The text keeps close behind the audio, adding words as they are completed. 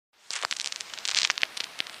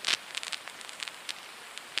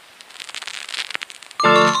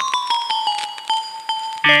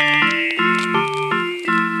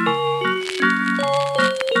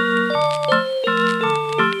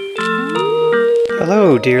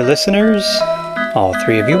Hello, dear listeners, all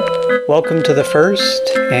three of you. Welcome to the first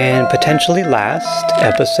and potentially last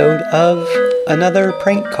episode of another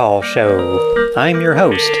prank call show. I'm your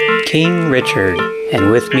host, King Richard, and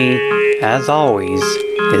with me, as always,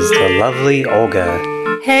 is the lovely Olga.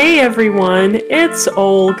 Hey everyone, it's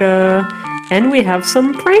Olga, and we have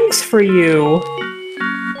some pranks for you.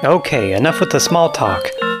 Okay, enough with the small talk.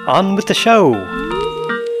 On with the show!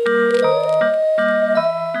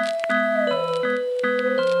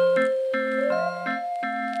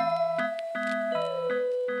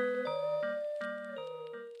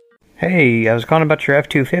 Hey, I was calling about your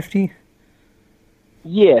F-250.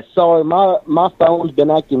 Yeah, sorry, my phone's been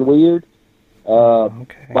acting weird.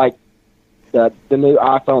 Okay. Like, the new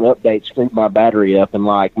iPhone update screwed my battery up, and,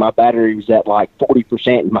 like, my battery was at, like,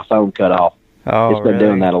 40% and my phone cut off. Oh, it's been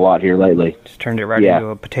doing that a lot here lately. Just turned it right into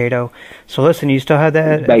a potato. So listen, you still have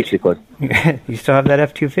that? Basically. You still have that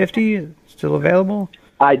F-250 still available?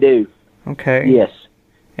 I do. Okay. Yes.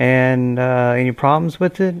 And any problems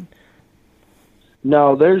with it?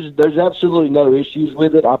 No, there's absolutely no issues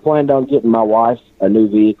with it. I planned on getting my wife a new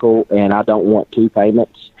vehicle, and I don't want two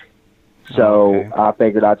payments. So I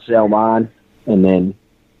figured I'd sell mine, and then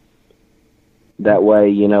that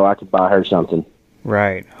way, you know, I could buy her something.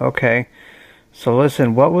 Right. Okay. So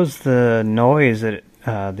listen, what was the noise that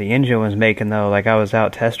the engine was making, though? Like, I was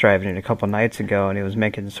out test driving it a couple nights ago, and it was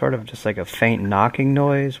making sort of just like a faint knocking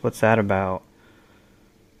noise. What's that about?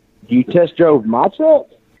 You test drove my truck?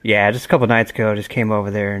 Yeah, just a couple nights ago, I just came over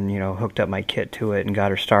there and, you know, hooked up my kit to it and got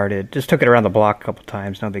her started. Just took it around the block a couple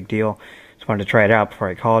times, no big deal. Just wanted to try it out before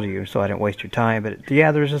I called you, so I didn't waste your time. But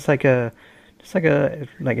yeah, there was just every.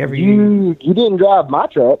 You didn't drive my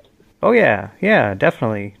truck? Oh yeah,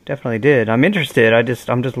 definitely did. I'm interested. I'm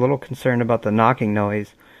just a little concerned about the knocking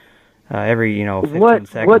noise. Every 15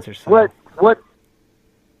 seconds or so.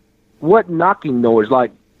 What knocking noise?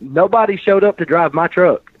 Like, nobody showed up to drive my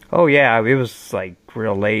truck. Oh yeah, it was like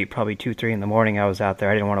real late, probably 2-3 in the morning. I was out there.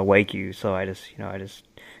 I didn't want to wake you, so I just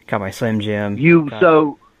got my Slim Jim. You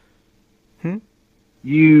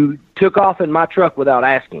took off in my truck without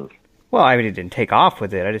asking. Well, I mean, it didn't take off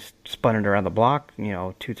with it. I just spun it around the block,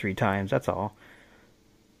 2-3 times. That's all.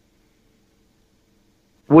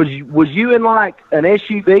 Was you in like an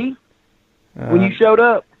SUV when you showed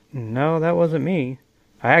up? No, that wasn't me.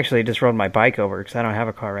 I actually just rode my bike over because I don't have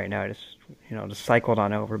a car right now. I just cycled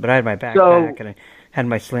on over. But I had my backpack and I had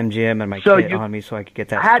my Slim Jim and my kit on me so I could get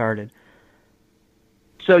that started.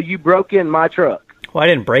 So you broke in my truck? Well, I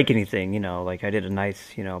didn't break anything, like I did a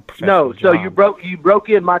nice, professional job. No, you broke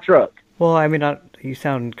in my truck. Well, I mean, you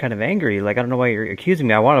sound kind of angry. Like, I don't know why you're accusing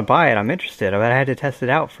me. I want to buy it. I'm interested. But I had to test it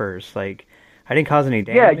out first. Like, I didn't cause any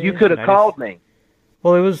damage. Yeah, you could have called me.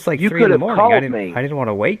 Well, it was like 3 in the morning. I didn't want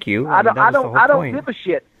to wake you. I don't give a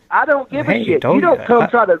shit. I don't give a shit. You don't come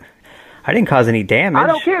try to... I didn't cause any damage. I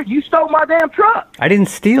don't care. You stole my damn truck. I didn't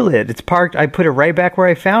steal it. It's parked. I put it right back where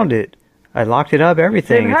I found it. I locked it up,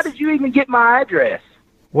 everything. Then how did you even get my address?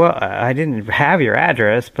 Well, I didn't have your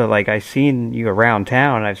address, but like I seen you around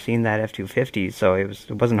town, and I've seen that F-250, so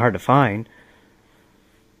it wasn't hard to find.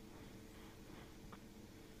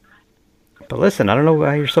 But listen, I don't know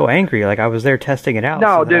why you're so angry. Like, I was there testing it out.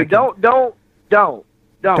 No, dude, don't.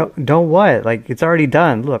 Don't what? Like, it's already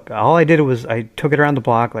done. Look, all I did was I took it around the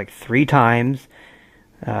block like 3 times.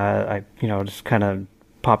 I just kind of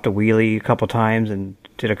popped a wheelie a couple times and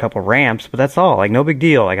did a couple ramps, but that's all. Like, no big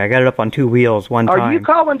deal. Like, I got it up on 2 wheels one time. Are you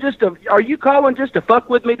calling just to fuck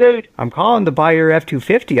with me, dude? I'm calling to buy your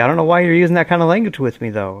F-250. I don't know why you're using that kind of language with me,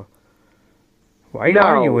 though. Why are you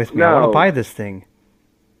arguing with me? I want to buy this thing.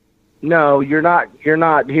 No, you're not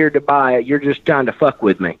here to buy it. You're just trying to fuck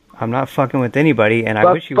with me. I'm not fucking with anybody, and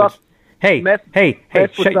I wish you was... Hey,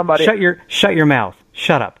 shut your mouth.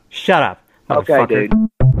 Shut up, okay, dude.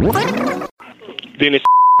 Dennis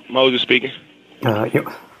Moses speaking.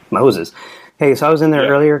 Moses. Hey, so I was in there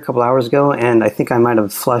earlier, a couple hours ago, and I think I might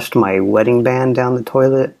have flushed my wedding band down the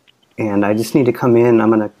toilet, and I just need to come in. I'm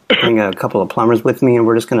going to bring a couple of plumbers with me, and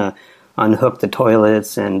we're just going to unhook the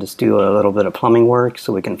toilets and just do a little bit of plumbing work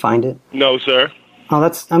so we can find it. No, sir. Oh,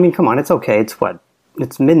 come on, it's okay.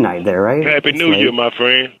 It's midnight there, right? Happy New Year, my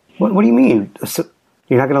friend. What do you mean? So,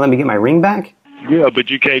 you're not going to let me get my ring back? Yeah, but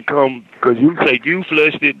you can't come because you say you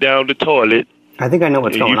flushed it down the toilet. I think I know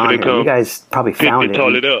what's going on here. You guys probably found it. Pick the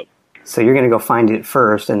toilet up. So you're going to go find it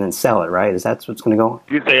first and then sell it, right? Is that what's going to go on?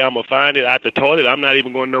 You say I'm going to find it at the toilet? I'm not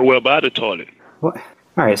even going to know where about the toilet. What?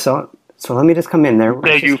 All right, so let me just come in there. You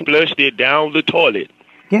say you flushed it down the toilet.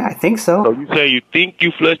 Yeah, I think so. So you say you think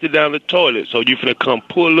you flushed it down the toilet, so you're finna come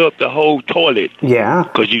pull up the whole toilet. Yeah.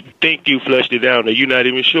 Because you think you flushed it down, and you're not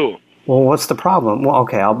even sure. Well, what's the problem? Well,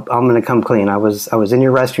 okay, I'm going to come clean. I was in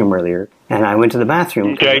your restroom earlier, and I went to the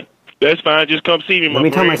bathroom. Okay, that's fine. Just come see me, my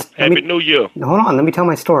friend. Happy New Year. Hold on, let me tell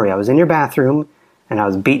my story. I was in your bathroom, and I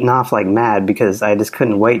was beating off like mad because I just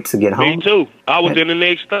couldn't wait to get home. Me too. I was in the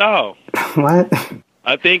next stall. What?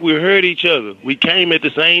 I think we heard each other. We came at the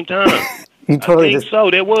same time. You totally I think so.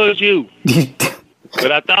 That was you.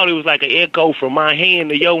 But I thought it was like an echo from my hand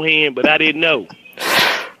to your hand, but I didn't know.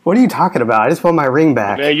 What are you talking about? I just want my ring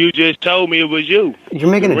back. Man, you just told me it was you. You're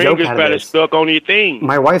making a joke out of this. The ring is probably stuck on your thing.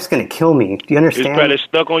 My wife's going to kill me. Do you understand? It's probably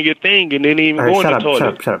stuck on your thing and didn't even go in the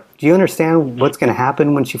toilet. Shut up. Do you understand what's going to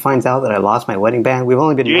happen when she finds out that I lost my wedding band? We've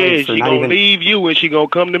only been married for not even... Yeah, she's going to leave you and she's going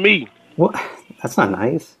to come to me. What? That's not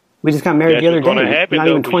nice. We just got married the other day. That's what's going to happen, not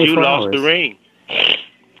though, even 24 you hours. lost the ring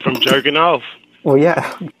from jerking off. Well,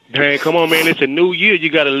 yeah. Man, come on, man. It's a new year. You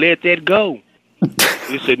got to let that go.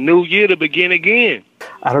 It's a new year to begin again.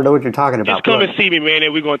 I don't know what you're talking about. Just come and see me, man,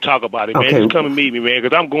 and we're going to talk about it, man. Okay. Just come and meet me, man,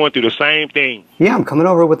 because I'm going through the same thing. Yeah, I'm coming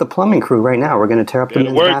over with the plumbing crew right now. We're going to tear up the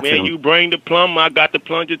men's bathroom. Man. You bring the plumb, I got the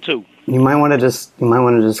plunger, too. You might want to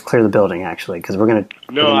just clear the building, actually, because we're going to...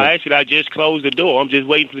 No, I just closed the door. I'm just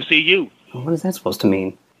waiting to see you. What is that supposed to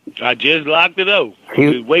mean? I just locked it up.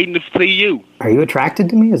 I'm just waiting to see you. Are you attracted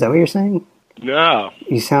to me? Is that what you're saying? No.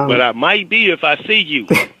 You sound... But I might be if I see you.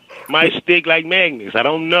 Might stick like magnets. I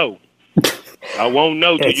don't know. I won't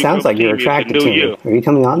know till you come see me. It sounds like you're attracted to me. Are you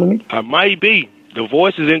coming on to me? I might be. The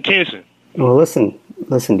voice is intense. Well, listen.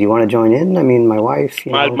 Do you want to join in? I mean, my wife...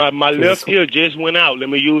 My left ear just went out. Let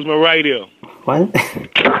me use my right ear. What?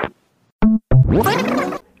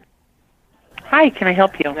 Hi, can I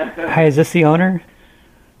help you? Hi, is this the owner?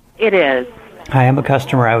 It is. Hi, I'm a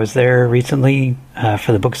customer. I was there recently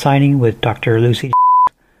for the book signing with Dr. Lucy.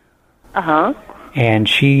 Uh-huh. And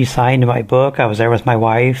she signed my book. I was there with my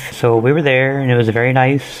wife. So we were there, and it was a very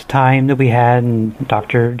nice time that we had. And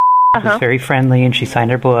Dr. was very friendly, and she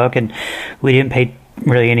signed her book. And we didn't pay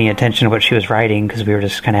really any attention to what she was writing because we were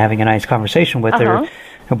just kind of having a nice conversation with her.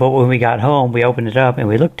 But when we got home, we opened it up, and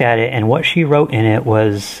we looked at it. And what she wrote in it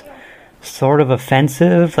was sort of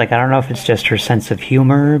offensive. Like, I don't know if it's just her sense of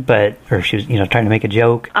humor, or if she was, trying to make a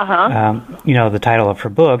joke. The title of her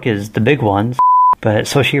book is The Big Ones. But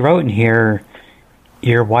so she wrote in here,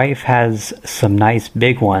 your wife has some nice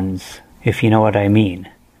big ones, if you know what I mean.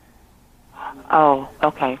 Oh,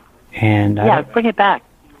 okay. And bring it back.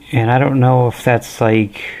 And I don't know if that's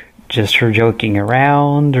like just her joking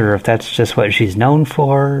around or if that's just what she's known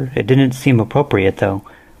for. It didn't seem appropriate, though.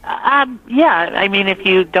 I mean, if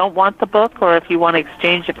you don't want the book or if you want to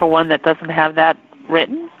exchange it for one that doesn't have that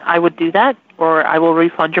written, I would do that, or I will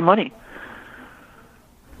refund your money.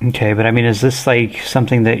 Okay, but I mean, is this like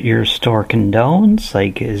something that your store condones?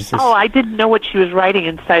 Like, is this... Oh, I didn't know what she was writing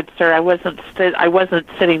inside, sir. I wasn't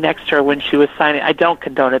sitting next to her when she was signing. I don't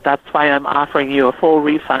condone it. That's why I'm offering you a full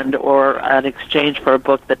refund or an exchange for a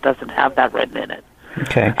book that doesn't have that written in it.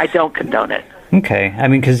 Okay. I don't condone it. Okay, I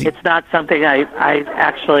mean, because it's not something I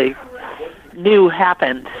actually knew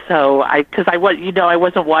happened. So I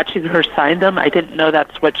wasn't watching her sign them. I didn't know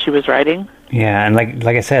that's what she was writing. Yeah, and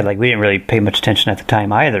like I said, we didn't really pay much attention at the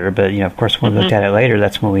time either. But of course, when we looked at it later,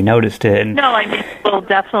 that's when we noticed it. And... No, I mean, we'll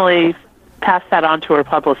definitely pass that on to her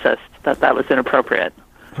publicist. That was inappropriate.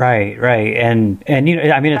 Right, and I mean,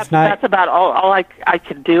 it's not. That's about all I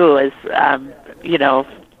can do is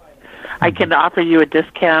I can offer you a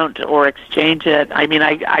discount or exchange it. I mean,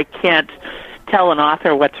 I can't tell an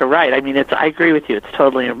author what to write. I mean, I agree with you. It's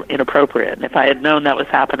totally inappropriate. And if I had known that was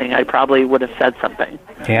happening, I probably would have said something.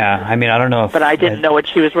 Yeah, I mean, I don't know if... But I didn't know what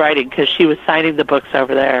she was writing because she was signing the books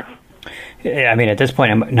over there. I mean, at this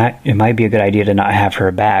point, it might be a good idea to not have her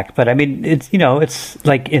back. But I mean, it's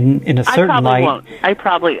like in a certain light... I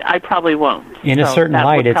probably won't. In a certain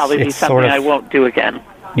light, it's probably be something sort of... I won't do again.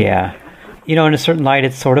 Yeah. In a certain light,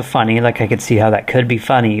 it's sort of funny. Like, I could see how that could be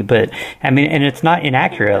funny. But, I mean, and it's not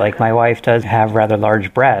inaccurate. Like, my wife does have rather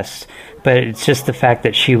large breasts. But it's just the fact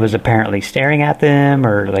that she was apparently staring at them.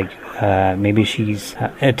 Or, maybe she's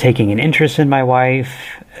taking an interest in my wife.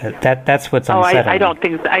 That's what's unsettling. I don't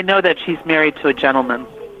think... I know that she's married to a gentleman.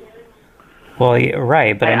 Well,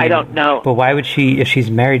 right, but I don't know. But why would she, if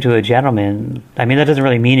she's married to a gentleman? I mean, that doesn't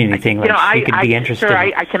really mean anything. She could be interested. Sir,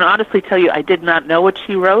 I can honestly tell you, I did not know what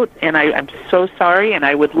she wrote, and I'm so sorry. And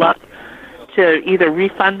I would love to either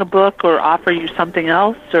refund the book or offer you something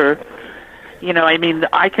else, or I mean,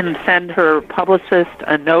 I can send her publicist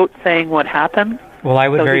a note saying what happened. Well, I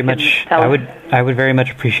would very much. I would very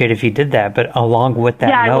much appreciate if you did that. But along with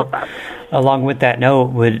that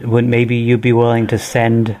note, would maybe you be willing to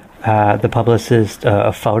send the publicist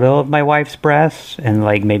a photo of my wife's breasts, and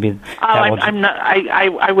like maybe. I'm not.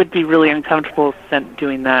 I would be really uncomfortable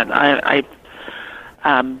doing that.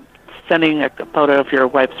 Sending a photo of your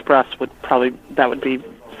wife's breasts would be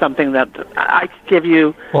something that I could give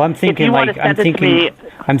you. Well, I'm thinking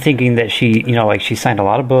I'm thinking that she, like she signed a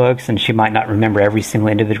lot of books, and she might not remember every single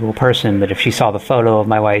individual person. But if she saw the photo of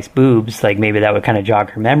my wife's boobs, like maybe that would kind of jog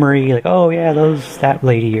her memory. Like, oh yeah, that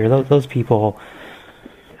lady or those people.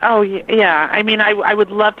 Oh yeah. I mean, I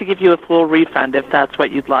would love to give you a full refund if that's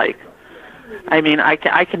what you'd like. I mean, I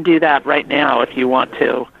can do that right now if you want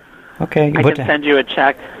to. Okay. I can send you a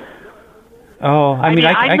check. Oh, I mean,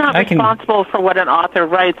 I'm not responsible for what an author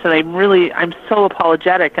writes, and I'm so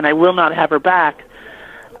apologetic, and I will not have her back.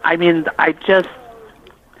 I mean, I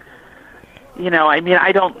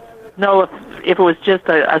don't know if it was just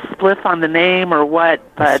a spliff on the name or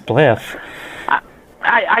what, but... A spliff?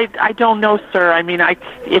 I don't know, sir. I mean,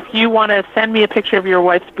 if you want to send me a picture of your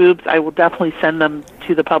wife's boobs, I will definitely send them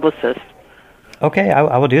to the publicist. Okay,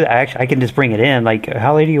 I will do that. Actually, I can just bring it in. Like,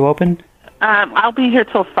 how late are you open? I'll be here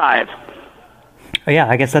till 5. Oh, yeah,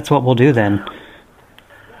 I guess that's what we'll do then.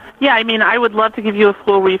 Yeah, I mean, I would love to give you a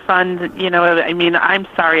full refund. I mean, I'm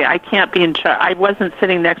sorry. I can't be in charge. I wasn't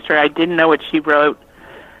sitting next to her. I didn't know what she wrote.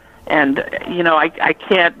 And, I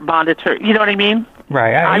can't monitor. You know what I mean?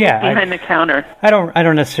 Right. I was behind the counter. I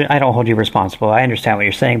don't hold you responsible. I understand what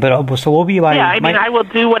you're saying, but so we'll be by. Yeah, I mean, I will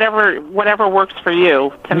do whatever works for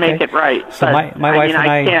you to make it right. So my wife and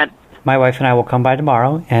I can't. My wife and I will come by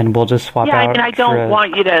tomorrow, and we'll just swap out. Yeah, I mean, I don't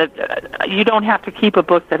want you to. You don't have to keep a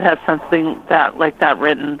book that has something like that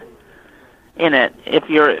written in it. If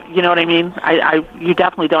you know what I mean. You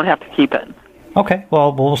definitely don't have to keep it. Okay,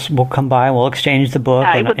 well, we'll come by and we'll exchange the book.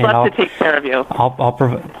 Yeah, I would love to take care of you. I'll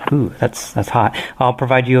provide. Ooh, that's hot. I'll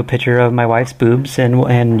provide you a picture of my wife's boobs,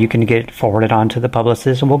 and you can get it forwarded on to the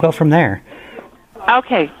publicist, and we'll go from there.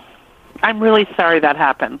 Okay, I'm really sorry that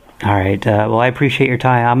happened. All right. Well, I appreciate your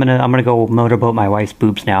time. I'm gonna go motorboat my wife's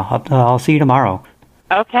boobs now. I'll see you tomorrow.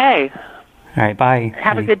 Okay. All right. Bye.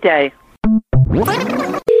 Have a good day.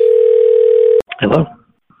 Hello.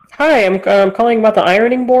 Hi, I'm calling about the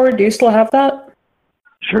ironing board. Do you still have that?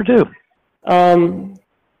 Sure do. I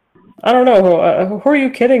don't know. Who are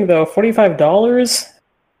you kidding, though? $45?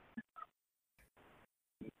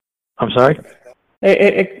 I'm sorry?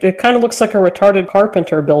 It kind of looks like a retarded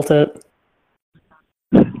carpenter built it.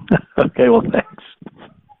 Okay, well, thanks.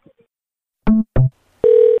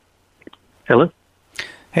 Hello?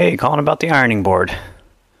 Hey, calling about the ironing board.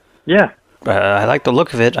 Yeah. I like the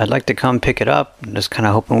look of it. I'd like to come pick it up. I'm just kind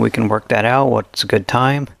of hoping we can work that out. What's a good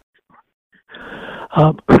time?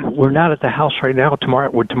 We're not at the house right now. Would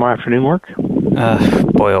tomorrow afternoon work?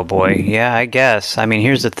 Boy, oh boy. Yeah, I guess. I mean,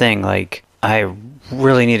 here's the thing. Like, I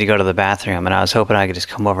really need to go to the bathroom, and I was hoping I could just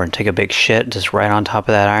come over and take a big shit just right on top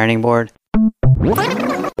of that ironing board.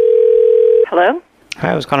 Hello?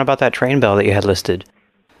 Hi, I was calling about that train bell that you had listed.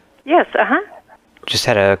 Yes, Just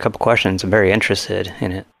had a couple questions. I'm very interested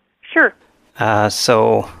in it. Sure.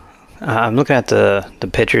 So I'm looking at the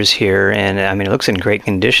pictures here, and I mean, it looks in great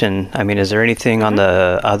condition. I mean, is there anything on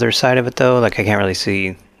the other side of it, though? Like, I can't really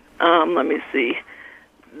see. Let me see.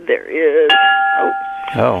 There is...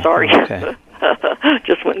 Oh, sorry. Okay.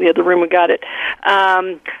 Just went in the other room and got it.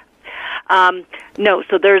 No,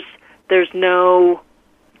 so there's no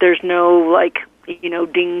like,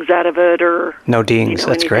 dings out of it or... No dings.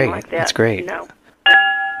 That's great. Like that. That's great. No.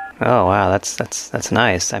 Oh wow, that's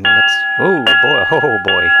nice. I mean, that's oh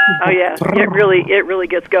boy. Oh yeah, it really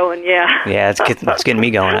gets going. Yeah. Yeah, it's getting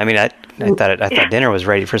me going. I mean, I thought dinner was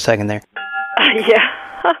ready for a second there. Yeah.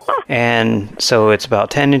 And so it's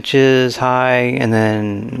about 10 inches high, and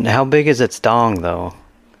then how big is its dong though?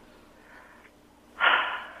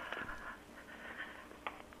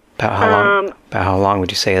 About how long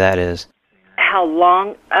would you say that is? How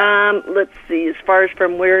long? Let's see. As far as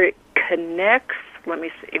from where it connects. Let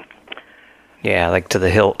me see. Yeah, like to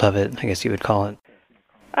the hilt of it, I guess you would call it.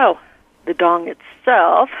 Oh, the dong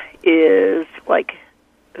itself is like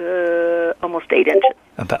almost 8 inches.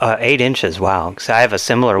 About 8 inches, wow. So I have a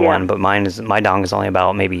similar one, but my dong is only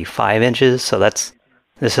about maybe 5 inches, so this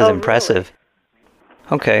is impressive.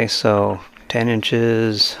 Really? Okay, so 10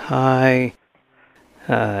 inches high,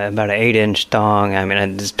 about an 8-inch dong. I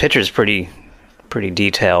mean, this picture's pretty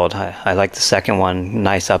detailed. I like the second one.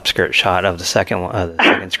 Nice upskirt shot of the second one, the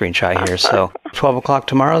second screenshot here. So 12 o'clock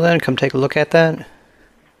tomorrow then? Come take a look at that?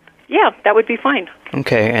 Yeah, that would be fine.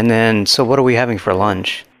 Okay, and then, so what are we having for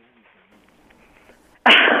lunch?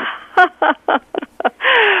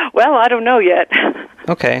 Well, I don't know yet.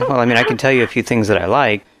 Okay, well, I mean, I can tell you a few things that I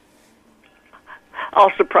like.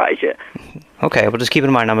 I'll surprise you. Okay, well, just keep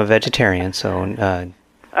in mind I'm a vegetarian, so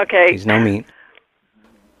Okay. there's no meat.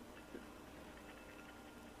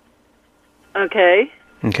 Okay.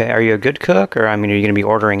 Okay, are you a good cook, or, I mean, are you going to be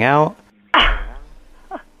ordering out?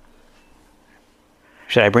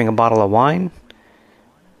 Should I bring a bottle of wine?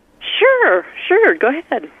 Sure, go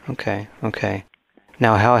ahead. Okay.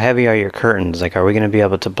 Now, how heavy are your curtains? Like, are we going to be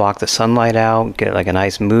able to block the sunlight out, get, like, a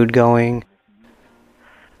nice mood going?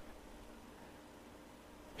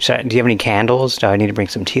 Do you have any candles? Do I need to bring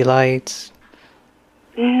some tea lights?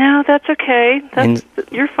 No, that's okay.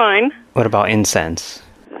 You're fine. What about incense?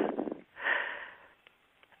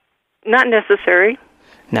 Not necessary.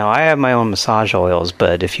 Now, I have my own massage oils,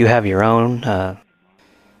 but if you have your own...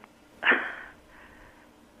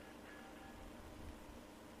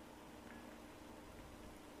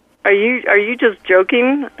 Are you just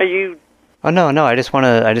joking? Are you... Oh, no, I just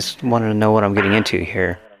wanted to know what I'm getting into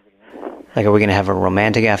here. Like, are we going to have a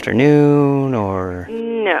romantic afternoon, or...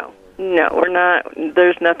 No, we're not.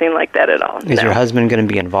 There's nothing like that at all. Is your husband going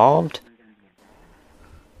to be involved?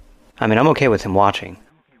 I mean, I'm okay with him watching.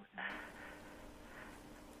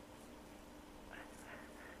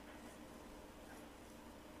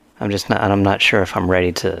 I'm not sure if I'm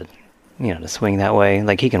ready to, to swing that way.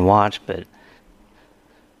 Like, he can watch, but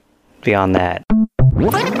beyond that.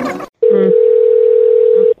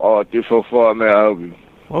 Oh, 344, man, I hope you.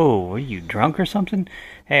 Whoa, were you drunk or something?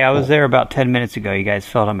 Hey, I was there about 10 minutes ago. You guys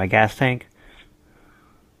filled up my gas tank?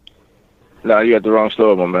 Nah, you got the wrong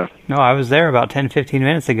store, my man. No, I was there about 10, 15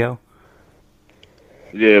 minutes ago.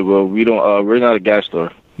 Yeah, well, we're not a gas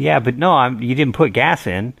store. Yeah, but no, you didn't put gas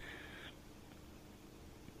in.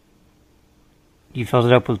 You filled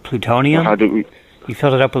it up with plutonium? How did we? You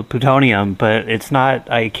filled it up with plutonium, but it's not...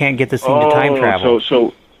 I can't get this thing to time travel.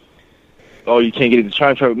 Oh, you can't get it to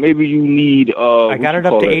time travel. Maybe you need... I got it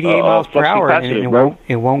up to 88 miles per hour, and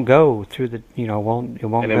it won't go through the... it won't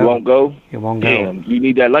go. And it won't go? It won't go. Damn, you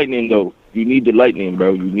need that lightning, though. You need the lightning,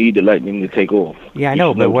 bro. You need the lightning to take off. Yeah, I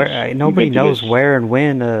know, but nobody knows where and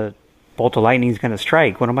when a bolt of lightning is going to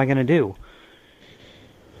strike. What am I going to do?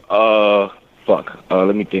 Fuck.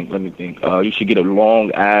 Let me think. You should get a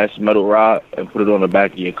long-ass metal rod and put it on the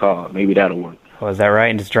back of your car. Maybe that'll work. Oh, is that right?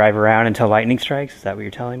 And just drive around until lightning strikes? Is that what you're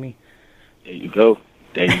telling me? There you go,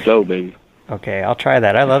 baby. Okay, I'll try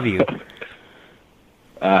that. I love you.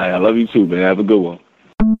 I love you too, man. Have a good one.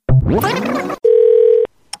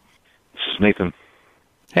 This is Nathan.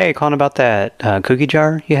 Hey, calling about that cookie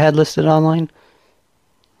jar you had listed online?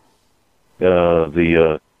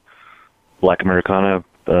 The Black Americana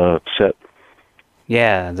set.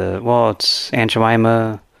 Yeah, it's Aunt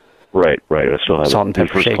Jemima. Right. I still have salt and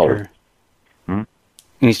pepper shaker. Hmm? And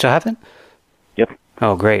you still have it? Yep.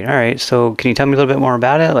 Oh, great. All right. So, can you tell me a little bit more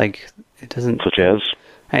about it? Like, it doesn't. Such as?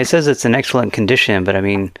 It says it's in excellent condition, but I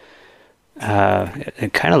mean,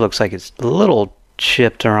 it kind of looks like it's a little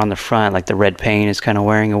chipped around the front, like the red paint is kind of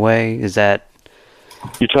wearing away. Is that?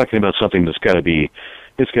 You're talking about something that's got to be.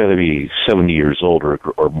 It's got to be 70 years old or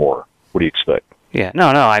more. What do you expect? Yeah, no.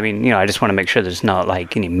 I mean, I just want to make sure there's not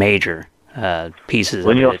like any major pieces.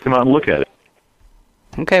 Then you'll have to come out and look at it.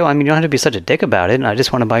 Okay, well, I mean, you don't have to be such a dick about it. I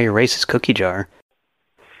just want to buy your racist cookie jar.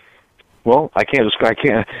 Well, I can't. What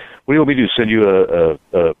do you want me to do? Send you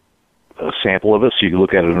a sample of it so you can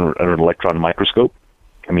look at it under an electron microscope?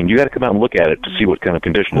 I mean, you got to come out and look at it to see what kind of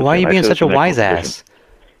condition. Well, why are you being such a wise ass?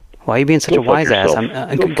 Why are you being such a wise ass?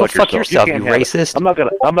 Go fuck yourself, you racist. I'm not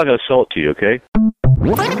gonna sell it to you, okay?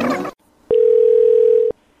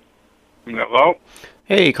 Hello?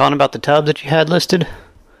 Hey, calling about the tub that you had listed?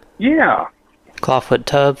 Yeah. Clawfoot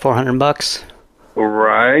tub, $400.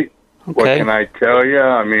 Right. Okay. What can I tell you?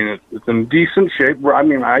 I mean, it's in decent shape. I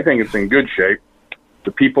mean, I think it's in good shape.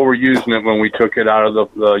 The people were using it when we took it out of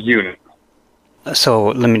the unit. So,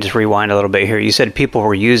 let me just rewind a little bit here. You said people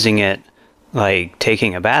were using it, like,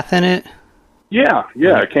 taking a bath in it? Yeah,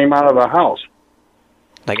 it came out of the house.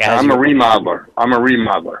 Like, I'm a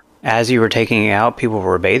remodeler. As you were taking it out, people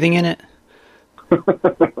were bathing in it?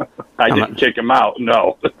 I didn't kick them out,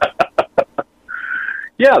 no.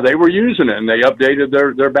 Yeah, they were using it, and they updated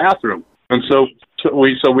their bathroom. And so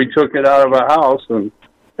we took it out of a house,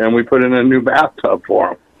 and we put in a new bathtub for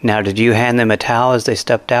them. Now, did you hand them a towel as they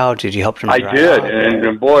stepped out? Did you help them dry I did, out?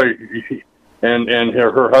 and boy, and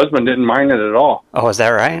her husband didn't mind it at all. Oh, is that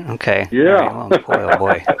right? Okay. Yeah. Right. Oh,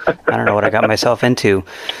 boy. I don't know what I got myself into.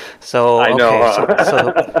 So, I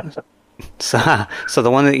know. So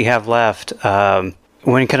the one that you have left,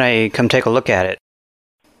 when can I come take a look at it?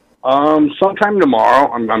 Sometime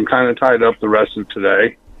tomorrow. I'm kind of tied up the rest of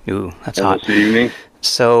today. Ooh, that's hot. This evening.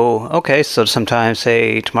 So, okay, so sometime,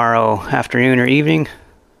 say, tomorrow afternoon or evening?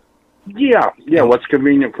 Yeah. What's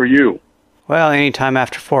convenient for you? Well, anytime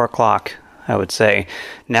after 4 o'clock, I would say.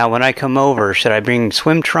 Now, when I come over, should I bring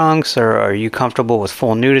swim trunks, or are you comfortable with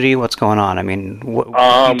full nudity? What's going on? I mean, what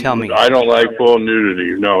you tell me. I don't like full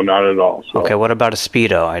nudity. No, not at all. So. Okay, what about a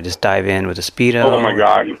Speedo? I just dive in with a Speedo. Oh, my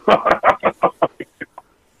God.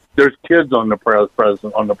 There's kids on the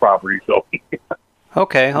on the property, so...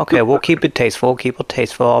 Okay, we'll keep it tasteful.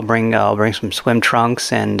 I'll bring some swim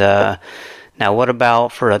trunks. And now, what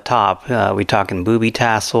about for a top? We talking booby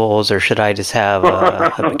tassels, or should I just have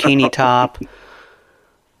a bikini top?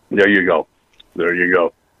 There you go.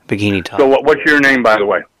 Bikini top. So, what's your name, by the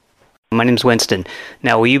way? My name's Winston.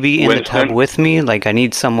 Now, will you be in the tub with me? Like, I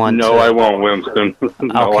need someone. No, I won't, Winston.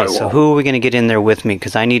 No, okay, so who are we going to get in there with me?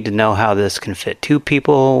 Because I need to know how this can fit 2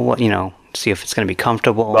 people. See if it's going to be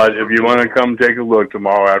comfortable. But if you want to come take a look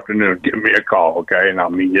tomorrow afternoon, give me a call, okay? And I'll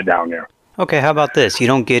meet you down there. Okay, how about this? You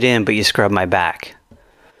don't get in, but you scrub my back.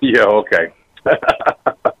 Yeah, okay.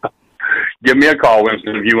 Give me a call,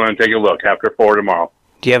 Winston, if you want to take a look after 4 tomorrow.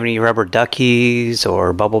 Do you have any rubber duckies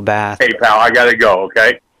or bubble bath? Hey, pal, I got to go,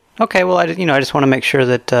 okay? Okay, well, I just want to make sure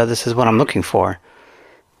that this is what I'm looking for.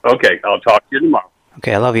 Okay, I'll talk to you tomorrow.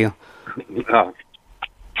 Okay, I love you.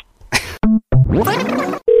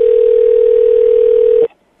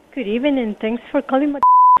 Good evening, and thanks for calling.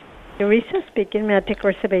 Teresa speaking. May I take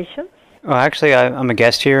reservations? Oh, actually, I'm a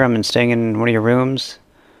guest here. I'm staying in one of your rooms.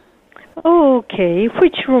 Okay,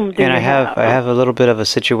 which room do you have? I have a little bit of a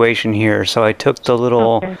situation here. So I took the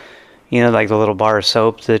little, like the little bar of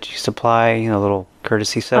soap that you supply, little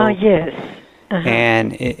courtesy soap. Yes.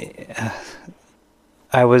 And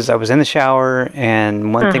I was in the shower,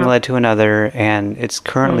 and one thing led to another, and it's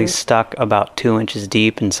currently stuck about 2 inches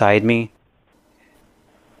deep inside me.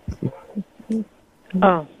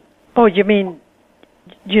 Oh, you mean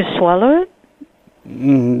you swallow it?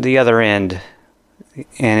 The other end.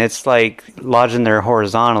 And it's like lodged in there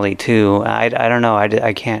horizontally too. I don't know.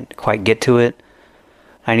 I can't quite get to it.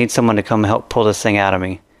 I need someone to come help pull this thing out of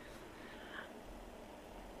me.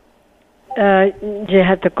 You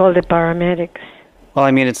have to call the paramedics. Well,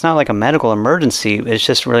 I mean, it's not like a medical emergency. It's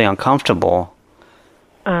just really uncomfortable.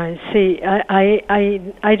 See,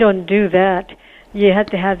 I don't do that. You have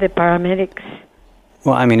to have the paramedics.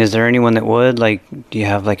 Well, I mean, is there anyone that would? Like, do you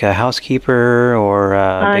have like a housekeeper or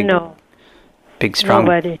no. Big strong,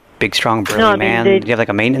 Nobody. Big strong burly man? Do you have like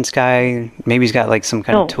a maintenance guy? Maybe he's got like some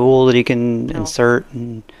kind of tool that he can insert.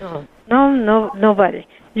 And... No, nobody.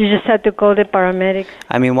 You just have to call the paramedics.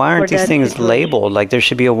 I mean, why aren't these things labeled? Like, there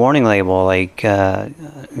should be a warning label, like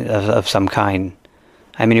of some kind.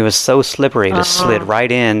 I mean, it was so slippery, it just slid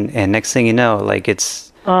right in, and next thing you know, like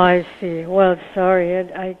it's. Oh, I see. Well, sorry,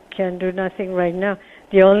 I can't do nothing right now.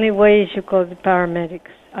 The only way is you call the paramedics.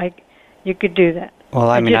 You could do that. Well,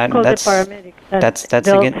 I mean, call the paramedics. That's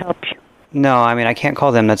they'll against, help you. No, I mean, I can't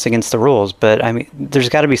call them. That's against the rules. But I mean, there's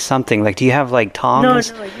got to be something. Like, do you have like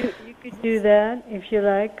tongs? No, you could do that if you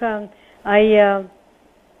like.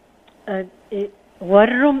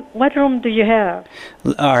 What room do you have?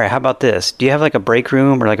 All right, how about this? Do you have like a break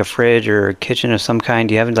room or like a fridge or a kitchen of some kind?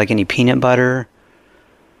 Do you have like any peanut butter?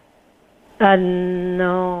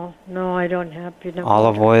 No, I don't have peanut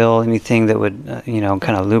olive butter. Oil, anything that would,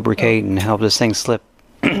 kind of lubricate and help this thing slip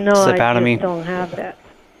out of me? No, I don't have that.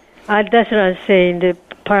 That's what I'm saying. The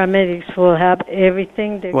paramedics will have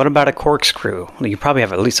everything. What about a corkscrew? You probably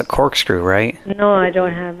have at least a corkscrew, right? No, I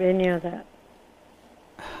don't have any of that.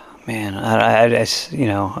 Man, I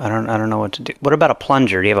don't know what to do. What about a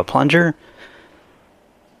plunger? Do you have a plunger?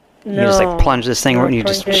 No. You just like plunge this thing, and you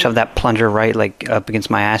just shove that plunger right like up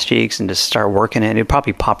against my ass cheeks and just start working it. It'd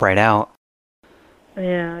probably pop right out.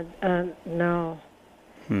 Yeah, no.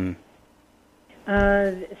 So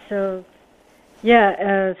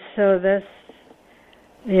that's,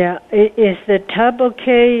 is the tub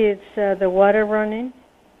okay? It's the water running?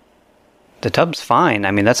 The tub's fine.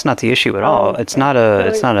 I mean, that's not the issue at all. It's not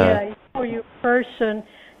a. Yeah, for your person,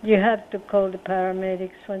 you have to call the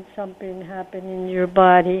paramedics when something happened in your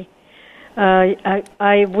body.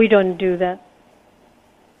 We don't do that.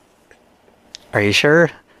 Are you sure?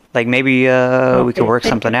 Like maybe we could work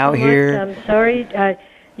something out here. I'm sorry.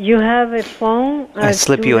 You have a phone. I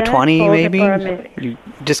slip you a 20, maybe. You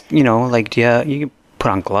just you can put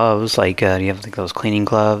on gloves. Like do you have like those cleaning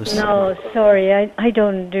gloves? No, sorry, I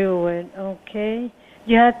don't do it. Okay.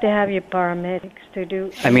 You have to have your paramedics to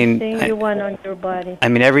do anything you want on your body. I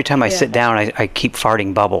mean, every time I sit down, I keep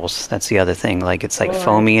farting bubbles. That's the other thing. Like, it's like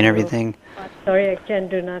foamy and everything. Sorry, I can't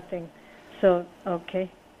do nothing. So, okay.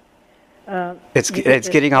 It's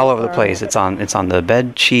getting all over the place. It's on the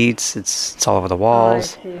bed sheets. It's all over the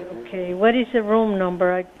walls. I see. Okay. What is the room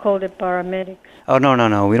number? I called the paramedics. Oh,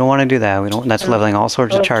 no. We don't want to do that. That's leveling all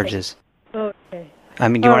sorts of charges. I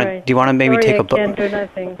mean, do you want to maybe take a can't do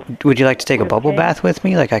nothing. Would you like to take a bubble bath with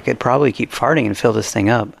me? Like, I could probably keep farting and fill this thing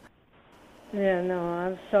up. Yeah, no,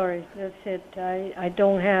 I'm sorry. That's it. I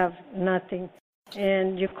don't have nothing.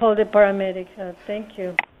 And you called the paramedics. Thank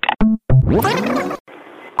you.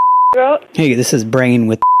 Hey, this is Brain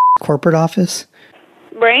with corporate office.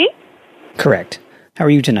 Brain? Correct. How are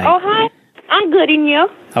you tonight? Oh, hi. I'm good, and you?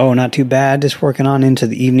 Oh, not too bad. Just working on into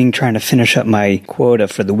the evening, trying to finish up my quota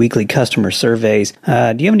for the weekly customer surveys.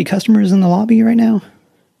 Do you have any customers in the lobby right now?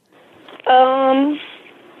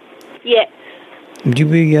 Yes. Would you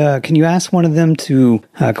be, can you ask one of them to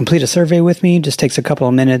complete a survey with me? Just takes a couple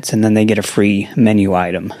of minutes, and then they get a free menu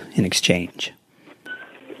item in exchange.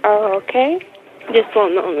 Oh, okay. Just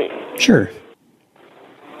one moment. Sure.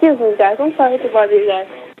 Excuse me, guys. I'm sorry to bother you guys,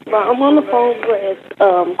 but I'm on the phone with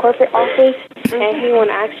corporate office, and he want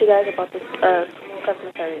to ask you guys about this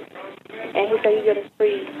customer service. And he said you get a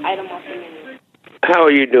free item off the menu. How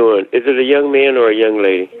are you doing? Is it a young man or a young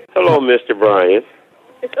lady? Hello, Mr. Brian.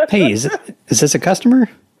 Hey, is this a customer?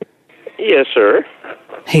 Yes, sir.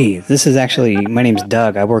 Hey, this is actually, my name's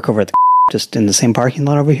Doug. I work over at the just in the same parking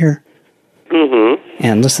lot over here. Mm-hmm.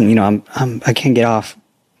 And listen, you know, I can't get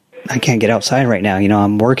outside right now. You know,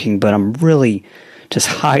 I'm working, but I'm really just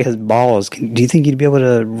high as balls. Do you think you'd be able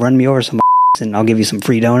to run me over some and I'll give you some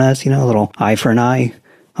free donuts? You know, a little eye for an eye.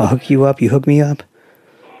 I'll hook you up. You hook me up.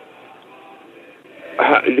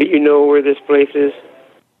 Do you know where this place is?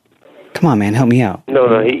 Come on, man, help me out.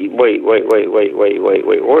 No. Wait.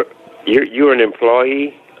 You're an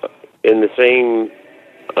employee in the same.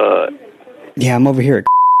 Yeah, I'm over here. At,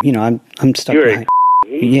 you know, I'm stuck. You're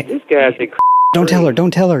yeah. This guy's a. Don't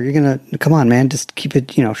tell her. You're gonna come on, man. Just keep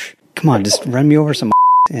it. You know, come on. Just run me over some,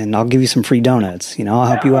 and I'll give you some free donuts. You know, I'll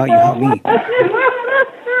help you out. You help me.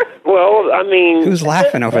 Well, I mean, who's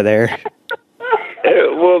laughing over there?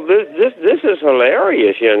 Well, this is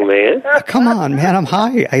hilarious, young man. Come on, man. I'm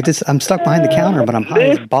high. I'm stuck behind the counter, but I'm high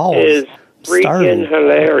as balls. This is freaking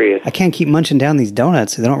hilarious. I can't keep munching down these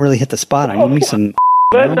donuts. They don't really hit the spot. I need me some.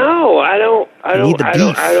 But no, I don't. I'm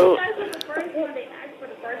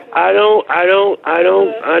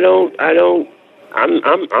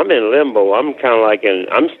in limbo. I'm kind of like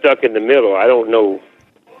I'm stuck in the middle. I don't know.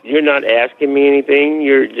 You're not asking me anything.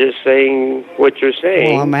 You're just saying what you're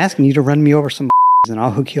saying. Well, I'm asking you to run me over some and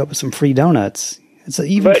I'll hook you up with some free donuts. It's an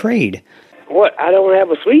even trade. What? I don't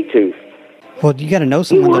have a sweet tooth. Well, you got to know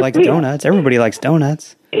someone that likes donuts. Everybody likes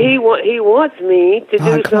donuts. He wants me to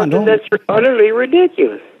do something that's utterly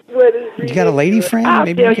ridiculous. You got a lady friend? I'll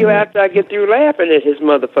tell you after I get through laughing at his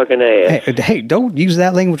motherfucking ass. Hey, don't use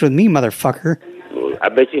that language with me, motherfucker. I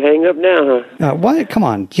bet you hang up now, huh? What? Come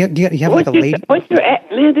on. You have like a lady...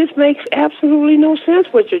 Man, this makes absolutely no sense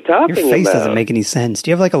what you're talking about. Your face doesn't make any sense.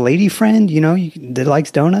 Do you have like a lady friend, you know, that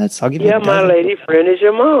likes donuts? I'll give you a dozen. My lady friend is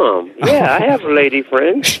your mom. Yeah, I have a lady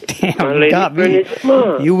friend. Damn, my lady friend is your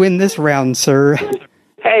mom. You win this round, sir.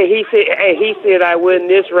 Hey, he said I win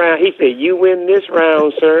this round. He said, you win this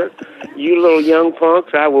round, sir. You little young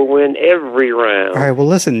punks, I will win every round. All right, well,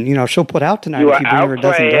 listen, you know, she'll put out tonight if you bring her a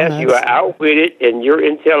dozen donuts. You are outwitted, and your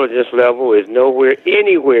intelligence level is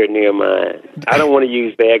anywhere near mine. I don't want to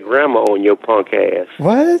use bad grammar on your punk ass.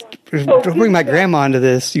 What? Don't bring my grandma into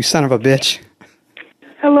this, you son of a bitch.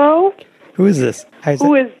 Hello? Who is this?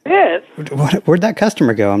 Who is this? Where'd that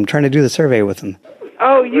customer go? I'm trying to do the survey with him.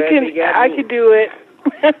 Oh, I could do it.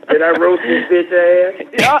 Did I roast this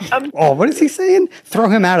bitch ass? Oh, what is he saying? Throw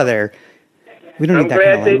him out of there. We don't need that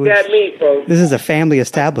kind of language. I'm glad they got me, folks. This is a family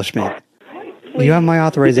establishment. You have my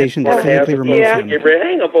authorization to physically remove him.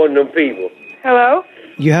 Hang up on them people. Hello?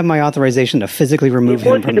 You have my authorization to physically remove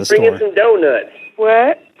him from the store. Bring in some donuts.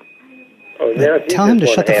 What? Oh, now tell him to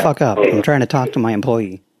shut the fuck up. I'm trying to talk to my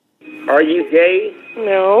employee. Are you gay?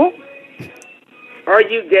 No. Are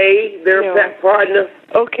you gay, their partner?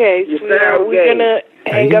 Okay, so we're going to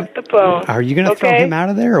hang up the phone. Are you going to throw him out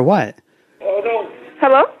of there or what? Hold on.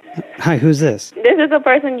 Hello? Hi, who's this? This is the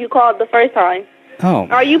person you called the first time. Oh.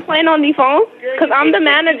 Are you playing on the phone? Because I'm the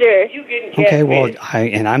manager. Okay, well,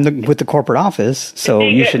 I'm with the corporate office, so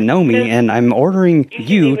you should know me, and I'm ordering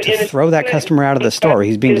you to throw that customer out of the store.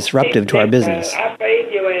 He's being disruptive to our business. I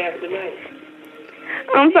paid your ass tonight.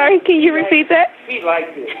 I'm sorry, can you repeat that? He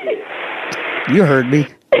likes it. You heard me.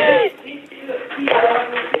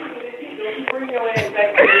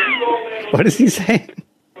 What is he saying?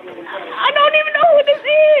 I don't even know who this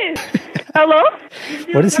is. Hello?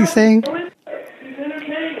 What is he saying?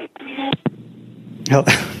 Oh.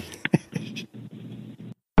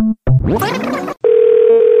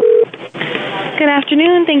 Good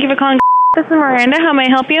afternoon. Thank you for calling. This is Miranda. How may I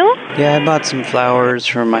help you? Yeah, I bought some flowers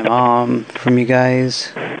for my mom from you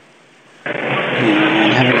guys.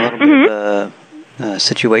 I'm having a little bit of a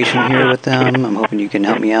situation here with them. I'm hoping you can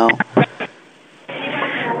help me out.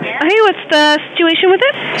 Hey, what's the situation with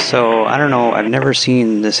it? So, I don't know, I've never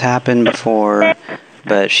seen this happen before,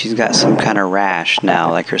 but she's got some kind of rash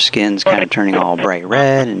now. Like, her skin's kind of turning all bright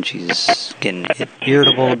red, and she's getting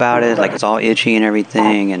irritable about it. Like, it's all itchy and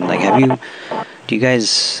everything. And, like, do you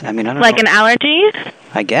guys, I mean, I don't know. Like an allergy?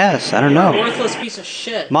 I guess. I don't know. Worthless piece of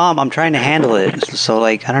shit. Mom, I'm trying to handle it. So,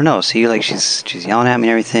 like, I don't know. See, like, she's yelling at me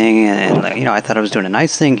and everything. And like, I thought I was doing a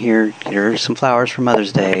nice thing here. Get her some flowers for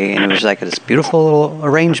Mother's Day. And it was like this beautiful little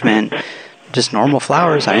arrangement. Just normal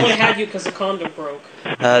flowers. I only had you because the condom broke.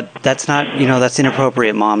 That's not, that's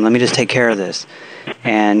inappropriate, Mom. Let me just take care of this.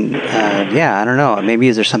 And, yeah, I don't know. Maybe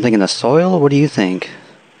is there something in the soil? What do you think?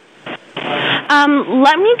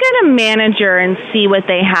 Let me get a manager and see what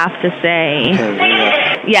they have to say.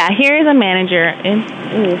 Okay, yeah, here's a manager.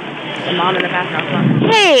 The mom in the bathroom.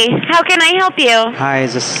 Hey, how can I help you? Hi,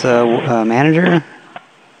 is this manager?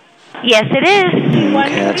 Yes, it is.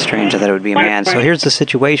 Okay, that's strange. I thought it would be a man. So here's the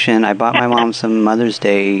situation. I bought my mom some Mother's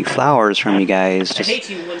Day flowers from you guys. I hate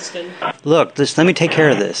you, Winston. Look, let me take care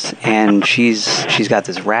of this. And she's got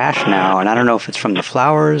this rash now, and I don't know if it's from the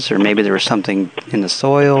flowers or maybe there was something in the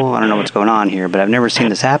soil. I don't know what's going on here, but I've never seen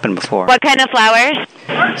this happen before. What kind of flowers?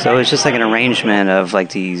 So it's just like an arrangement of like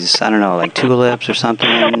these, I don't know, like tulips or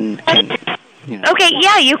something. Okay,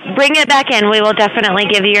 yeah, you bring it back in. We will definitely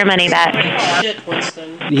give you your money back. Shit,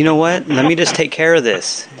 Winston. You know what? Let me just take care of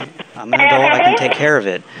this. I'm an adult. I can take care of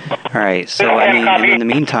it. All right. So, I mean, and in the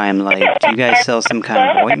meantime, like, do you guys sell some kind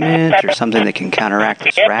of ointment or something that can counteract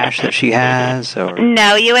this rash that she has? Or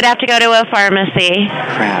No, you would have to go to a pharmacy.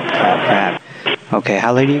 Crap. Okay,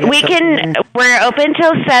 how late are you guys We're open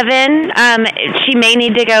till 7. She may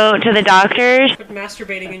need to go to the doctor's. Quit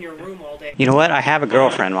masturbating in your room all day. You know what? I have a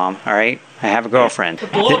girlfriend, Mom. All right? I have a girlfriend. The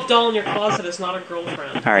blow-up doll in your closet is not a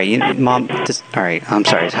girlfriend. All right, Mom, all right, I'm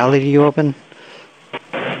sorry. How late are you open?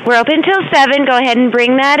 We're open till 7. Go ahead and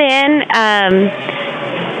bring that in.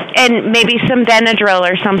 And maybe some Benadryl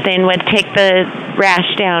or something would take the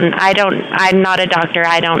rash down. I'm not a doctor.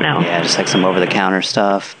 I don't know. Yeah, just like some over-the-counter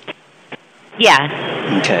stuff.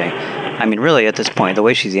 Yeah. Okay. I mean, really, at this point, the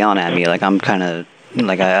way she's yelling at me, like, I'm kind of,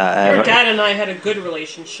 like, Your dad and I had a good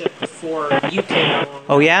relationship before you came along.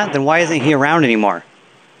 Oh, yeah? Then why isn't he around anymore?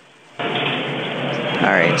 All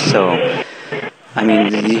right, so, I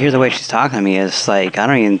mean, you hear the way she's talking to me, it's like, I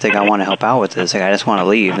don't even think I want to help out with this. Like, I just want to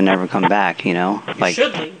leave and never come back, you know? Like, you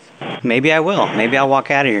should leave. Maybe I will. Maybe I'll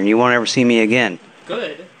walk out of here and you won't ever see me again.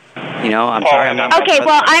 Good. You know, I'm sorry, I'm not... Okay,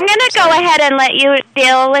 well, I'm going to go ahead and let you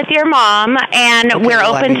deal with your mom, and Okay, we're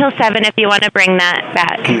open till 7 if you want to bring that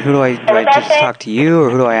back. And who do I just talk to you, or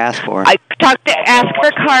who do I ask for? Ask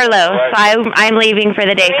for Carlos. I'm leaving for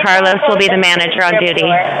the day. Carlos will be the manager on duty.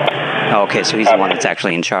 Oh, okay, so he's the one that's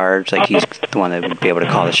actually in charge. Like, he's the one that would be able to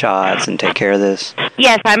call the shots and take care of this.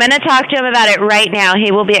 Yes, I'm going to talk to him about it right now.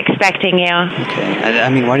 He will be expecting you. Okay, I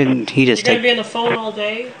mean, why didn't he just You're going to be on the phone all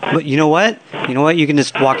day? But you know what? You can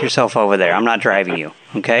just walk yourself over there. I'm not driving you,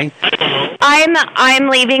 okay? I'm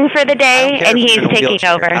leaving for the day, and he's taking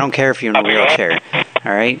over. I don't care if you're in a wheelchair,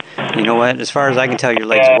 all right? You know what? As far as I can tell, your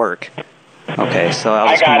legs work. Okay, so I'll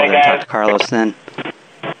just come over there and talk to Carlos then?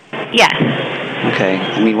 Yes. Okay.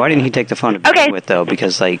 I mean, why didn't he take the phone to begin with, though?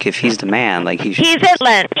 Because, like, if he's the man, like, he should... He's at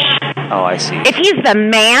lunch. Oh, I see. If he's the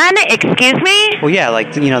man, excuse me? Well, yeah,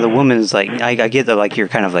 like, the woman's, like, I get that, like, you're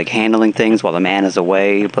kind of, like, handling things while the man is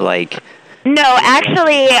away, but, like... No,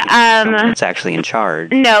 actually, It's actually in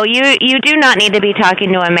charge. No, you do not need to be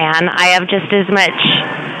talking to a man. I have just as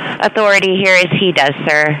much authority here as he does,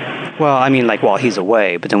 sir. Well, I mean, like, while he's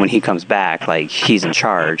away, but then when he comes back, like, he's in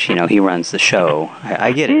charge. You know, he runs the show.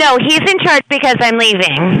 I get it. No, he's in charge because I'm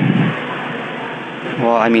leaving.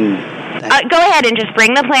 Well, I mean... Go ahead and just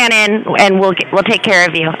bring the plan in, and we'll take care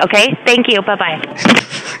of you, okay? Thank you. Bye-bye.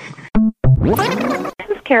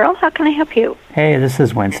 This is Carol. How can I help you? Hey, this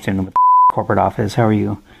is Winston with the corporate office. How are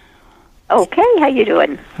you? Okay, how you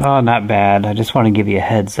doing? Oh, not bad. I just want to give you a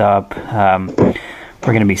heads up.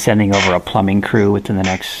 We're going to be sending over a plumbing crew within the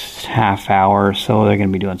next half hour or so. They're going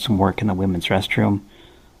to be doing some work in the women's restroom.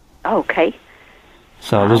 Okay.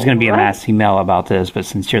 So there's going to be a mass email about this, but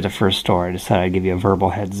since you're the first store, I decided I'd give you a verbal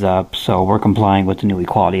heads up. So we're complying with the new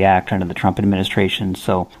Equality Act under the Trump administration,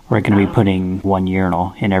 so we're going to be putting one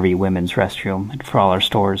urinal in every women's restroom for all our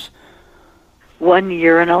stores. One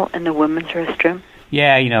urinal in the women's restroom?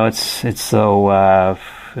 Yeah, it's so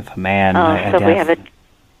if a man... so we have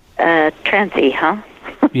a transie, huh?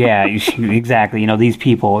 Yeah, exactly. These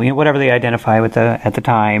people, whatever they identify with at the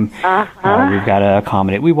time, we've got to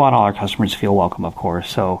accommodate. We want all our customers to feel welcome, of course.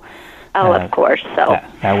 So, of course. So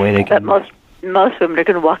that way they can. But most women are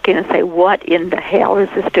going to walk in and say, "What in the hell is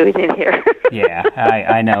this doing in here?" Yeah,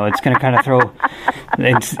 I know. It's going to kind of throw...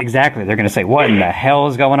 Exactly. They're going to say, what in the hell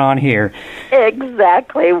is going on here?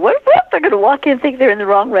 Exactly. What they're going to walk in and think they're in the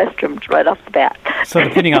wrong restrooms right off the bat. So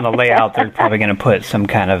depending on the layout, they're probably going to put some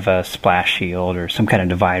kind of a splash shield or some kind of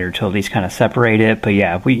divider to at least kind of separate it. But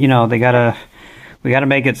yeah, we gotta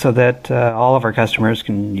make it so that all of our customers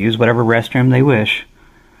can use whatever restroom they wish.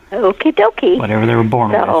 Okie dokie. Whatever they were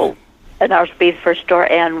born with. An hour's be the first door,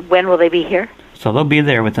 and when will they be here? So they'll be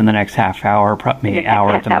there within the next half hour, maybe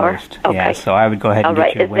hour at the most. Okay. Yeah, so I would go ahead and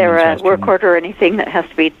get your Is there a women's work restroom. order or anything that has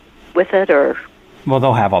to be with it, or? Well,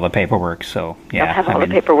 they'll have all the paperwork, so yeah. They'll have all the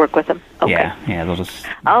paperwork with them. Okay. Yeah, they'll just...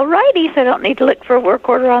 All righty, so I don't need to look for a work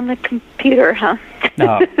order on the computer, huh?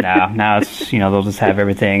 No, it's, they'll just have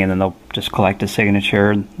everything, and then they'll just collect a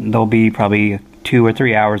signature. They'll be probably 2 or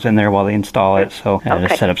 3 hours in there while they install it, so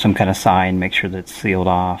just set up some kind of sign, make sure that it's sealed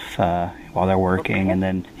off while they're working, and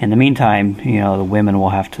then in the meantime, the women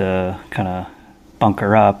will have to kind of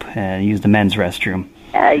bunker up and use the men's restroom.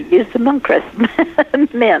 Use the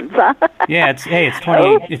men's, huh? Yeah, it's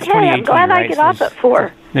 2018, it's 2018, I'm glad right? I get off at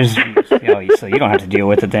 4. So you don't have to deal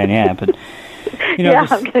with it then, yeah, but...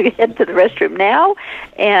 I'm going to head to the restroom now,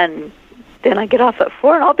 and then I get off at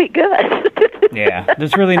 4, and I'll be good. Yeah,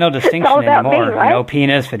 there's really no distinction all about me, anymore. right?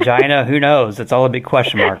 Penis, vagina, who knows? It's all a big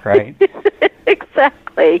question mark, right?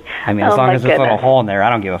 Exactly. I mean, as long as there's a little hole in there, I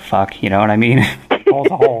don't give a fuck, you know what I mean? Hole's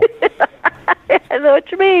a hole. I know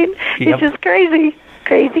what you mean. Yep. It's just crazy.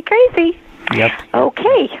 Crazy. Yep.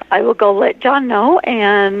 Okay, I will go let John know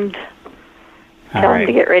and tell him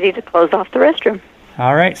to get ready to close off the restroom.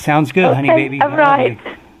 All right, sounds good, honey baby. All right.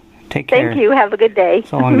 Take care. Thank you. Have a good day.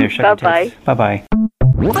 So long there, Sugar Bye-bye. Tits. Bye-bye.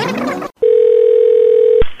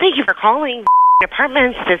 Thank you for calling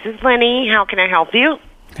Apartments. This is Lenny. How can I help you?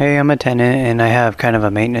 Hey, I'm a tenant, and I have kind of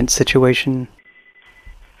a maintenance situation.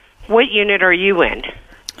 What unit are you in?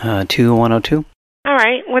 2102. All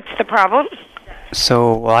right. What's the problem?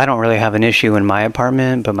 So, well, I don't really have an issue in my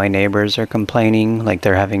apartment, but my neighbors are complaining, like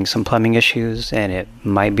they're having some plumbing issues, and it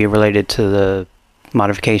might be related to the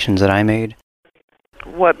modifications that I made.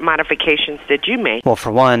 What modifications did you make? Well,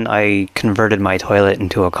 for one, I converted my toilet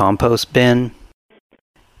into a compost bin.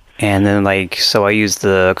 And then, so I used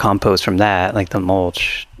the compost from that, like the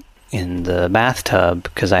mulch, in the bathtub,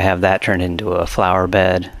 because I have that turned into a flower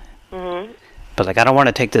bed. Mm-hmm. But, I don't want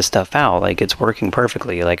to take this stuff out. It's working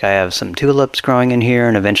perfectly. I have some tulips growing in here,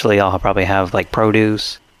 and eventually I'll probably have,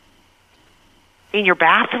 produce. In your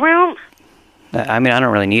bathroom? I mean, I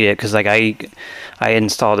don't really need it, because, I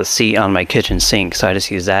installed a seat on my kitchen sink, so I just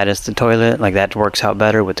use that as the toilet. That works out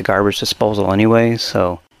better with the garbage disposal anyway,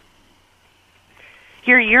 so...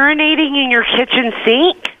 You're urinating in your kitchen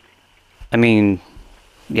sink? I mean,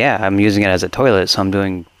 yeah, I'm using it as a toilet, so I'm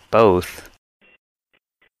doing both.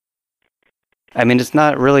 I mean, it's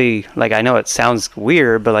not really, I know it sounds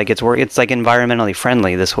weird, but, it's environmentally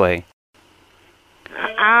friendly this way.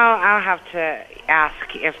 I'll have to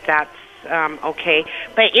ask if that's okay.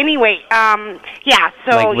 But anyway, yeah,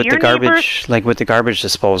 so with your the garbage, neighbors... with the garbage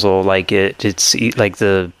disposal, it's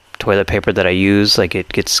the toilet paper that I use, it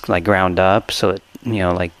gets, ground up, so it,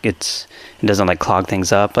 it doesn't, clog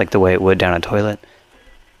things up, the way it would down a toilet.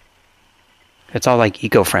 It's all,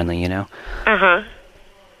 eco-friendly, Uh-huh.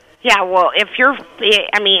 Yeah, well, if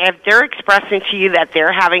they're expressing to you that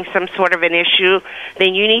they're having some sort of an issue,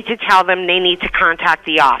 then you need to tell them they need to contact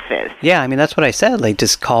the office. Yeah, I mean, that's what I said.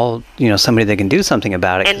 Just call, somebody that can do something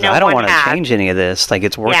about it. And Because I don't want to change any of this.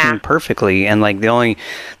 It's working perfectly. And, the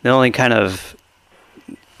only kind of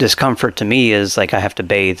discomfort to me is, I have to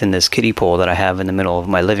bathe in this kiddie pool that I have in the middle of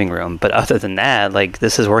my living room. But other than that,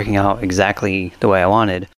 this is working out exactly the way I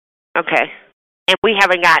wanted. Okay. And we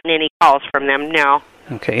haven't gotten any calls from them, no.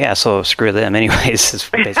 Okay, yeah, so screw them anyways, is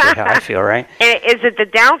basically how I feel, right? Is it the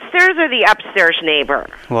downstairs or the upstairs neighbor?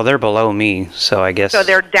 Well, they're below me, so I guess... So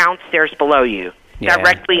they're downstairs below you, Yeah.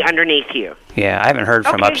 directly underneath you. Yeah, I haven't heard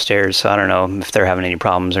from upstairs, so I don't know if they're having any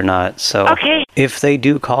problems or not. So if they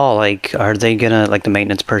do call, are they going to, the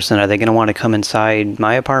maintenance person, are they going to want to come inside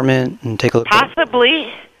my apartment and take a look?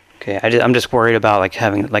 Possibly. Okay, I'm just worried about,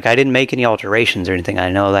 having... I didn't make any alterations or anything. I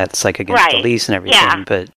know that's, against the lease and everything,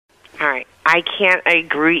 but... All right. I can't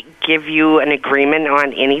give you an agreement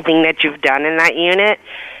on anything that you've done in that unit.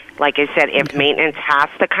 Like I said, if maintenance has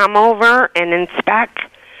to come over and inspect,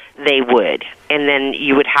 they would. And then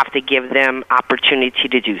you would have to give them opportunity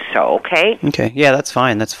to do so, okay? Okay, yeah, that's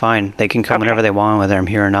fine. They can come whenever they want, whether I'm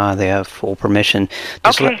here or not. They have full permission.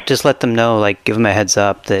 Just let them know, give them a heads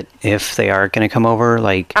up that if they are going to come over,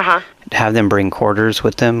 have them bring quarters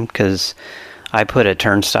with them, because... I put a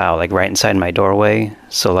turnstile like right inside my doorway.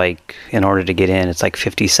 So like in order to get in, it's like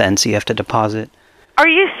 50 cents you have to deposit. Are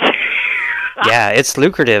you Yeah, it's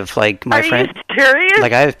lucrative. Like my friend. Are you serious?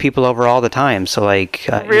 Like I have people over all the time. So like.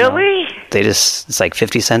 Really? They just, it's like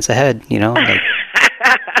 50 cents a head, Like,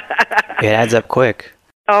 it adds up quick.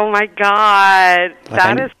 Oh my God.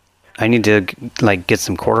 Like I need to like get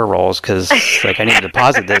some quarter rolls because like I need to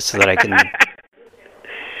deposit this so that I can.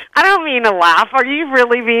 I don't mean to laugh. Are you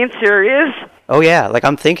really being serious? Oh yeah, like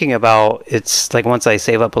I'm thinking about it's like once I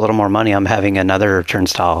save up a little more money, I'm having another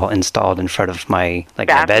turnstile installed in front of my my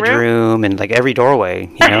bedroom and like every doorway,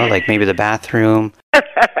 like maybe the bathroom.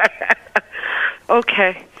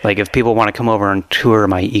 Okay. Like if people want to come over and tour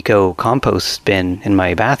my eco compost bin in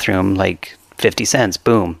my bathroom, like 50 cents,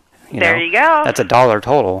 boom. There you go. That's $1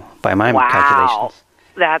 total by my calculations.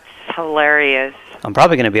 That's hilarious. I'm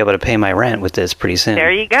probably going to be able to pay my rent with this pretty soon.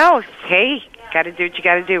 There you go. Hey, got to do what you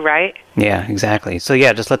got to do, right? Yeah, exactly. So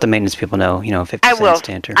yeah, just let the maintenance people know, 50 cents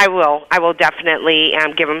to enter. I will definitely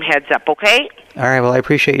give them heads up, okay? All right, well, I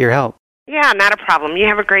appreciate your help. Yeah, not a problem. You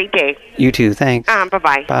have a great day. You too, thanks.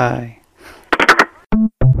 Bye-bye. Bye.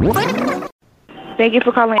 Thank you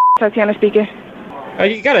for calling. Tatiana speaking. Oh,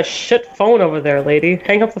 you got a shit phone over there, lady.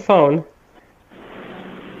 Hang up the phone.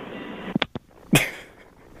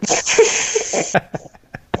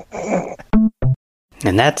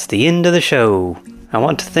 And that's the end of the show. I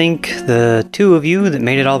want to thank the two of you that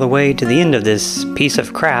made it all the way to the end of this piece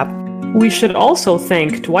of crap. We should also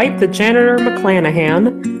thank Dwight the Janitor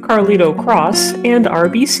McClanahan, Carlito Cross, and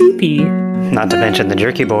RBCP. Not to mention the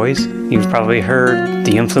Jerky Boys. You've probably heard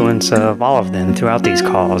the influence of all of them throughout these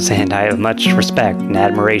calls, and I have much respect and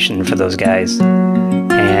admiration for those guys.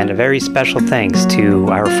 And a very special thanks to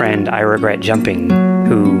our friend iregretjumping,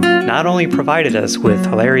 who not only provided us with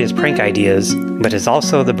hilarious prank ideas, but is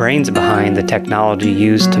also the brains behind the technology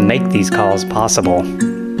used to make these calls possible.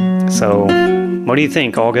 So, what do you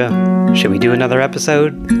think, Olga? Should we do another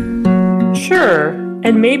episode? Sure,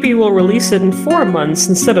 and maybe we'll release it in 4 months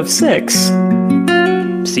instead of 6.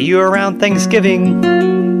 See you around Thanksgiving.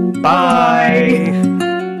 Bye.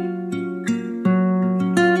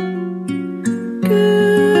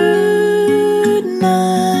 Good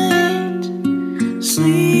night.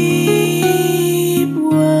 Sleep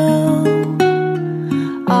well.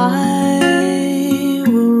 I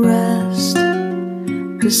will rest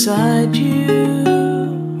beside you.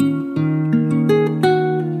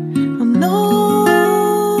 I know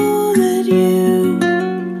that you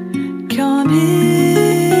can't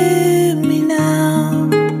hear me now,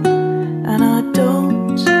 and I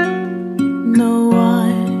don't know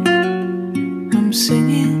why I'm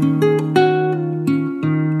singing.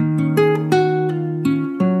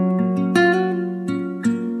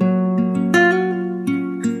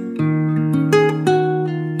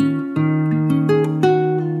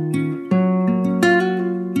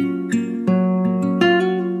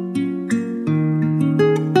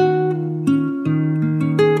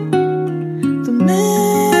 The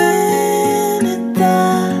minute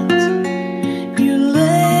that you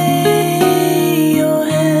lay your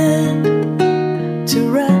head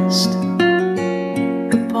to rest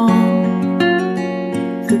upon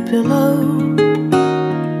the pillow,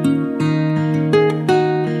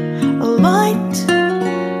 a light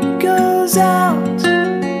goes out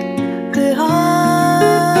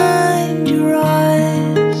behind your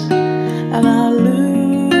eyes, and I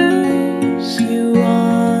lose you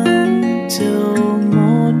until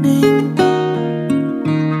morning.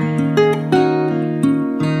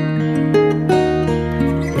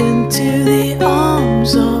 Into the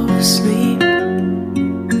arms of sleep.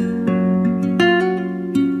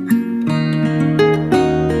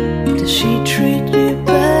 Does she treat you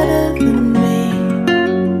better than me?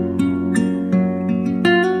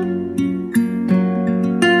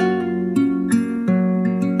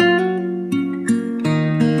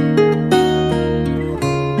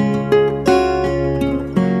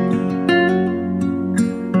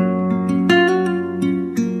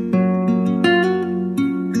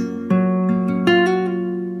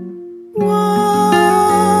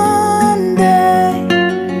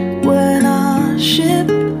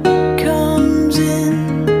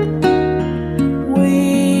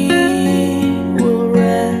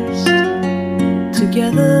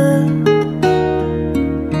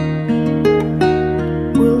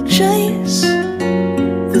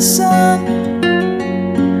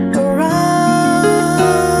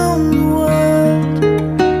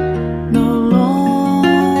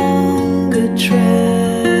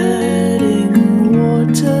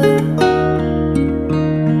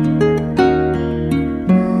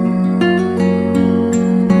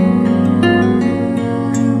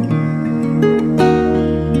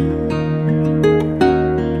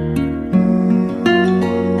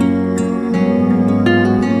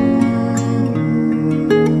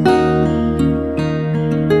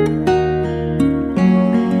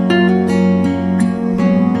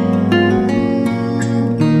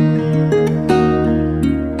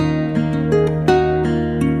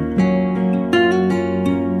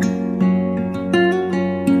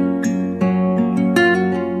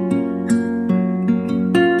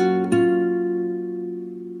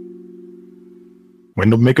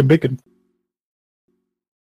 Window making bacon.